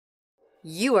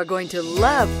You are going to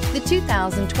love the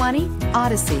 2020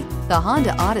 Odyssey. The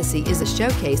Honda Odyssey is a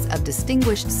showcase of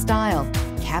distinguished style,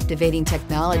 captivating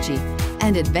technology,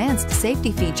 and advanced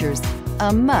safety features.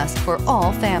 A must for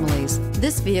all families.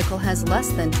 This vehicle has less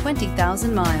than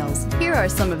 20,000 miles. Here are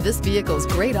some of this vehicle's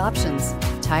great options: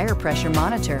 tire pressure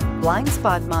monitor, blind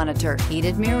spot monitor,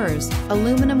 heated mirrors,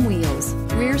 aluminum wheels,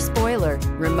 rear spoiler,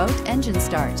 remote engine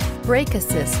start, brake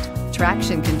assist,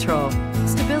 traction control,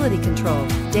 stability control,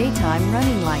 daytime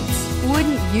running lights.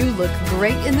 Wouldn't you look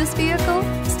great in this vehicle?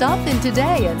 Stop in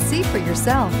today and see for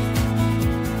yourself.